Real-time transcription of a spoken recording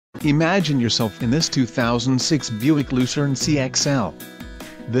Imagine yourself in this 2006 Buick Lucerne CXL.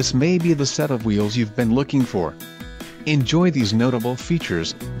 This may be the set of wheels you've been looking for. Enjoy these notable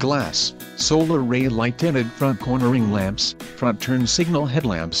features: glass, solar ray light tinted front cornering lamps, front turn signal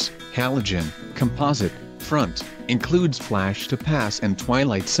headlamps, halogen, composite, front, includes flash to pass and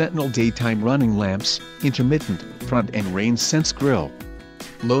twilight sentinel daytime running lamps, intermittent, front and rain sense grille.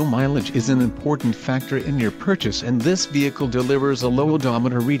 Low mileage is an important factor in your purchase, and this vehicle delivers a low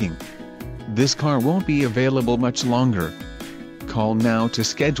odometer reading. This car won't be available much longer. Call now to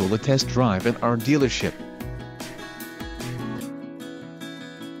schedule a test drive at our dealership.